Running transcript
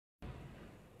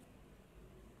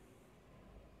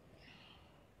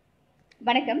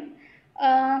வணக்கம்.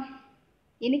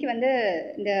 இன்னைக்கு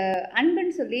இந்த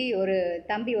அன்புன்னு சொல்லி ஒரு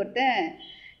தம்பி ஒருத்தன்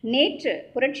நேற்று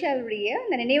புரட்சியாளருடைய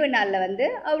அந்த நினைவு நாளில்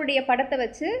அவருடைய படத்தை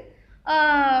வச்சு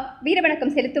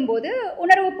வீரவணக்கம் செலுத்தும் போது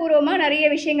உணர்வுபூர்வமாக நிறைய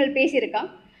விஷயங்கள்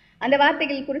பேசியிருக்கான். அந்த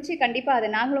வார்த்தைகள் குறித்து கண்டிப்பாக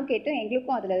அதை நாங்களும் கேட்டோம்.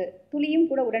 எங்களுக்கும் அதில் துளியும்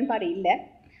கூட உடன்பாடு இல்லை.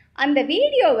 அந்த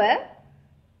வீடியோவை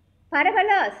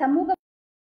பரவலாக சமூக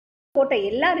போட்ட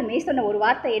எல்லாருமே சொன்ன ஒரு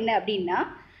வார்த்தை என்ன அப்படின்னா,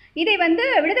 இதை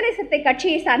விடுதலை சிறுத்தை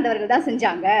கட்சியை சார்ந்தவர்கள் தான்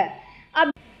செஞ்சாங்க.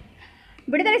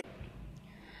 விடுதலை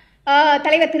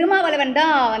தலைவர் திருமாவளவன்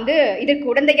தான் இதற்கு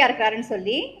உடந்தையா இருக்கிறாருன்னு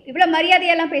சொல்லி இவ்வளோ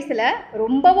மரியாதையெல்லாம் பேசல.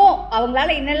 ரொம்பவும்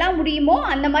அவங்களால என்னெல்லாம் முடியுமோ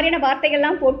அந்த மாதிரியான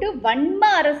வார்த்தைகள்லாம் போட்டு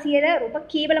வன்ம அரசியலை ரொம்ப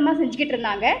கேவலமாக செஞ்சுக்கிட்டு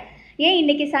இருந்தாங்க. ஏன்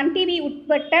இன்னைக்கு சன் டிவி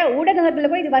உட்பட்ட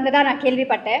ஊடகங்களில் கூட இது வந்ததா நான்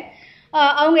கேள்விப்பட்டேன்.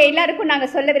 அவங்க எல்லாருக்கும்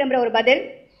நாங்கள் சொல்ல விரும்புகிற ஒரு பதில்,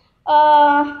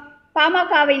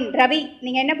 பாமகவின் ரவி,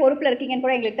 நீங்கள் என்ன பொறுப்பில் இருக்கீங்கன்னு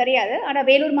கூட எங்களுக்கு தெரியாது. ஆனால்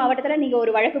வேலூர் மாவட்டத்தில் நீங்கள்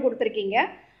ஒரு வழக்கு கொடுத்துருக்கீங்க.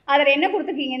 அதில் என்ன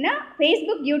கொடுத்துருக்கீங்கன்னா,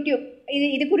 ஃபேஸ்புக், யூடியூப்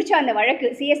இது குறித்து அந்த வழக்கு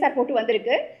சிஎஸ்ஆர் போட்டு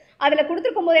வந்திருக்கு. அதில்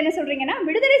கொடுத்துருக்கும் போது என்ன சொல்கிறீங்கன்னா,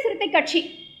 விடுதலை சிறுத்தை கட்சி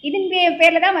இதன்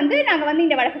பேரில் தான் நாங்கள்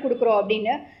இந்த வழக்கு கொடுக்குறோம்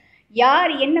அப்படின்னு.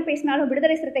 யார் என்ன பேசினாலும்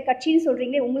விடுதலை சிறுத்தை கட்சின்னு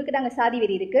சொல்கிறீங்களே, உங்களுக்கு தாங்க சாதி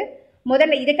வெறி இருக்குது.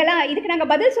 முதல்ல இதுக்கு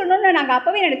நாங்கள் பதில் சொல்லணும்னு நாங்கள்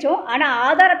அப்போவே நினச்சோம். ஆனால்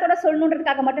ஆதாரத்தோட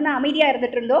சொல்லணுன்றதுக்காக மட்டும்தான் அமைதியாக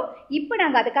இருந்துட்டு இருந்தோம். இப்போ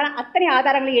நாங்கள் அதுக்கான அத்தனை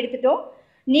ஆதாரங்களையும் எடுத்துட்டோம்.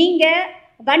 நீங்கள்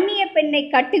வன்னிய பெண்ணை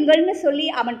கட்டுங்கள்னு சொல்லி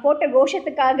அவன் போட்ட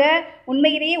கோஷத்துக்காக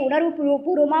உண்மையிலேயே உணர்வு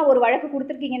பூர்வமாக ஒரு வழக்கு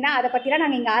கொடுத்துருக்கீங்கன்னா அதை பற்றிலாம்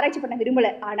நாங்கள் இங்கே ஆராய்ச்சி பண்ண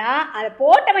விரும்பலை. ஆனால் அதை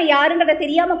போட்டவன் யாருன்றதை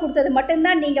தெரியாமல் கொடுத்தது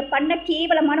மட்டும்தான் நீங்கள் பண்ண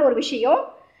கேவலமான ஒரு விஷயம்.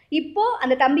 இப்போது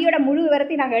அந்த தம்பியோட முழு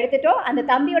விவரத்தையும் நாங்கள் எடுத்துட்டோம். அந்த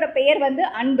தம்பியோட பெயர்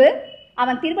அன்பு.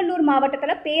 அவன் திருவள்ளூர்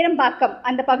மாவட்டத்தில் பேரம்பாக்கம்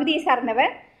அந்த பகுதியை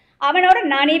சார்ந்தவன். அவனோட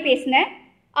நானே பேசினேன்.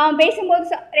 அவன் பேசும்போது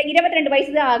 22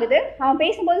 வயசு தான் ஆகுது. அவன்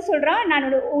பேசும்போது சொல்கிறான், நான்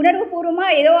உணர்வு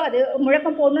பூர்வமாக ஏதோ அது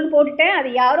முழக்கம் போடணும்னு போட்டுட்டேன், அது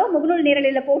யாரோ முகநூல்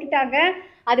நேரலையில் போட்டுட்டாங்க,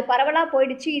 அது பரவலாக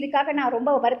போயிடுச்சு, இதுக்காக நான்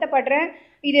ரொம்ப வருத்தப்படுறேன்,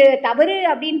 இது தவறு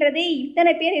அப்படின்றதே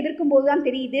இத்தனை பேர் எதிர்க்கும் போது தான்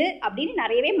தெரியுது அப்படின்னு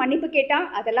நிறையவே மன்னிப்பு கேட்டான்.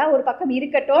 அதெல்லாம் ஒரு பக்கம்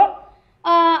இருக்கட்டும்.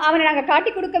 அவனை நாங்கள் காட்டி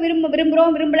கொடுக்க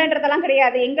விரும்பலன்றதெல்லாம்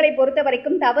கிடையாது. எங்களை பொறுத்த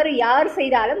வரைக்கும் தவறு யார்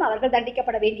செய்தாலும் அவர்கள்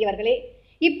தண்டிக்கப்பட வேண்டியவர்களே.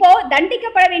 இப்போ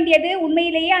தண்டிக்கப்பட வேண்டியது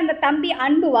உண்மையிலேயே அந்த தம்பி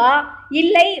அன்புவா,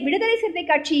 இல்லை விடுதலை சிறுத்தை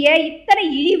கட்சியை இத்தனை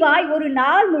இழிவாய் ஒரு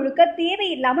நாள் முழுக்க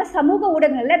தேவையில்லாம சமூக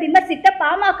ஊடகங்கள்ல விமர்சித்த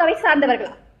பாமகவை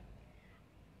சார்ந்தவர்களா?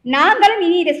 நாங்களும்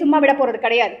இனி இதை சும்மா விட போறது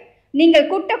கிடையாது. நீங்கள்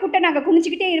குட்ட நாங்க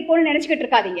குனிச்சுக்கிட்டே இருப்போம்னு நினைச்சுக்கிட்டு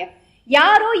இருக்காதீங்க.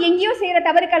 யாரோ எங்கேயோ செய்யற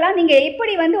தவறுக்கெல்லாம் நீங்க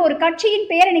எப்படி ஒரு கட்சியின்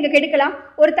பெயரை நீங்க கெடுக்கலாம்,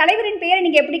 ஒரு தலைவரின் பெயரை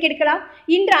நீங்க எப்படி கெடுக்கலாம்?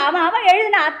 இன்று அவன்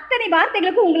எழுதின அத்தனை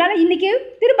வார்த்தைகளுக்கும் உங்களால இன்னைக்கு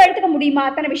திரும்ப எடுத்துக்க முடியுமா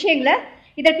அத்தனை விஷயங்களை?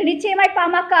 இதற்கு நிச்சயமாய்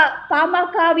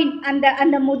பாமகவின்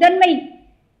அந்த முதன்மை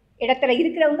இடத்துல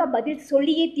இருக்கிறவங்க பதில்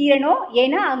சொல்லியே தீரணும்.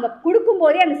 ஏன்னா அவங்க கொடுக்கும்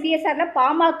போதே அந்த சிஎஸ்ஆர்ல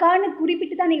பாமகன்னு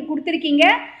குறிப்பிட்டு தான் நீங்க கொடுத்துருக்கீங்க.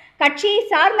 கட்சியை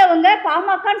சார்ந்தவங்க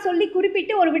பாமகன்னு சொல்லி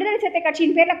குறிப்பிட்டு ஒரு விடுதலை சிறுத்தை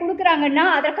கட்சியின் பேர்ல கொடுக்குறாங்கன்னா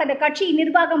அதற்கு அந்த கட்சி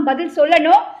நிர்வாகம் பதில்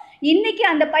சொல்லணும். இன்னைக்கு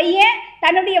அந்த பையன்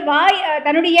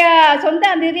தன்னுடைய சொந்த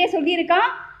அந்த இதையே சொல்லியிருக்கான்.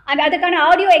 அதுக்கான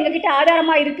ஆடியோ எங்ககிட்ட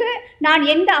ஆதாரமா இருக்கு. நான்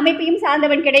எந்த அமைப்பையும்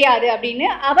சார்ந்தவன் கிடையாது அப்படின்னு.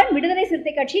 அவன் விடுதலை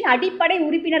சிறுத்தை கட்சியின் அடிப்படை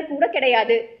உறுப்பினர் கூட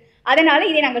கிடையாது. அதனால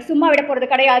இதை நாங்கள் சும்மா விட போறது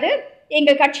கிடையாது.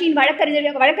 எங்கள் கட்சியின்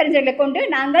வழக்கறிஞர்களை கொண்டு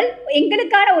நாங்கள்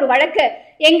எங்களுக்கான ஒரு வழக்கு,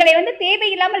 எங்களை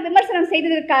தேவையில்லாமல் விமர்சனம்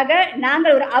செய்ததற்காக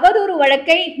நாங்கள் ஒரு அவதூறு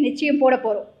வழக்கை நிச்சயம் போட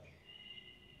போறோம்.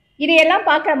 இதையெல்லாம்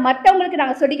பார்க்குற மற்றவங்களுக்கு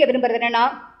நாங்கள் சொல்லிக்க விரும்புறது என்னன்னா,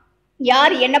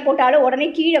 யார் என்ன போட்டாலும் உடனே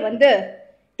கீழே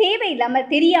தேவையில்லாமல்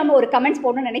தெரியாமல் ஒரு கமெண்ட்ஸ்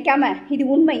போடணும்னு நினைக்காம இது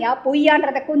உண்மையா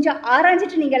பொய்யான்றதை கொஞ்சம்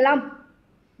ஆராய்ஞ்சிட்டு நீங்கள் எல்லாம்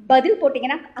பதில்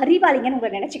போட்டிங்கன்னா அறிவாளிங்கன்னு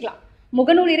உங்களை நினச்சிக்கலாம்.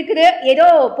 முகநூல் இருக்குது, ஏதோ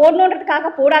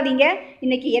போடணுன்றதுக்காக போடாதீங்க.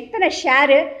 இன்னைக்கு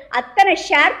அத்தனை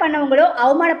ஷேர் பண்ணவங்களும்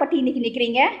அவமானப்பட்டு இன்னைக்கு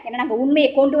நிற்கிறீங்க. ஏன்னா நாங்கள்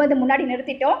உண்மையை கொண்டு முன்னாடி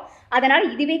நிறுத்திட்டோம். அதனால்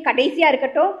இதுவே கடைசியாக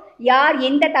இருக்கட்டும். யார்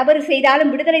எந்த தவறு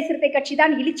செய்தாலும் விடுதலை சிறுத்தை கட்சி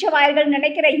தான் இளிச்சவாயர்கள்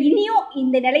நினைக்கிற இனியும்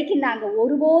இந்த நிலைக்கு நாங்கள்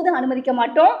ஒருபோதும் அனுமதிக்க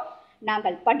மாட்டோம்.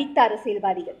 நாங்கள் படித்த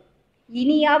அரசியல்வாதிகள்.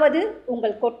 இனியாவது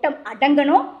உங்கள் கொட்டம்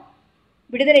அடங்கணும்.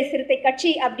 விடுதலை சிறுத்தை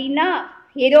கட்சி அப்படின்னா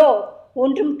ஏதோ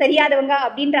ஒன்றும் தெரியாதவங்க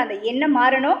அப்படின்ற அந்த எண்ணம்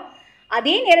மாறணும்.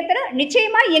 அதே நேரத்தில்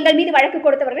நிச்சயமா எங்கள் மீது வழக்கு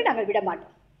கொடுத்தவர்கள் நாங்கள் விட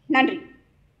மாட்டோம். நன்றி.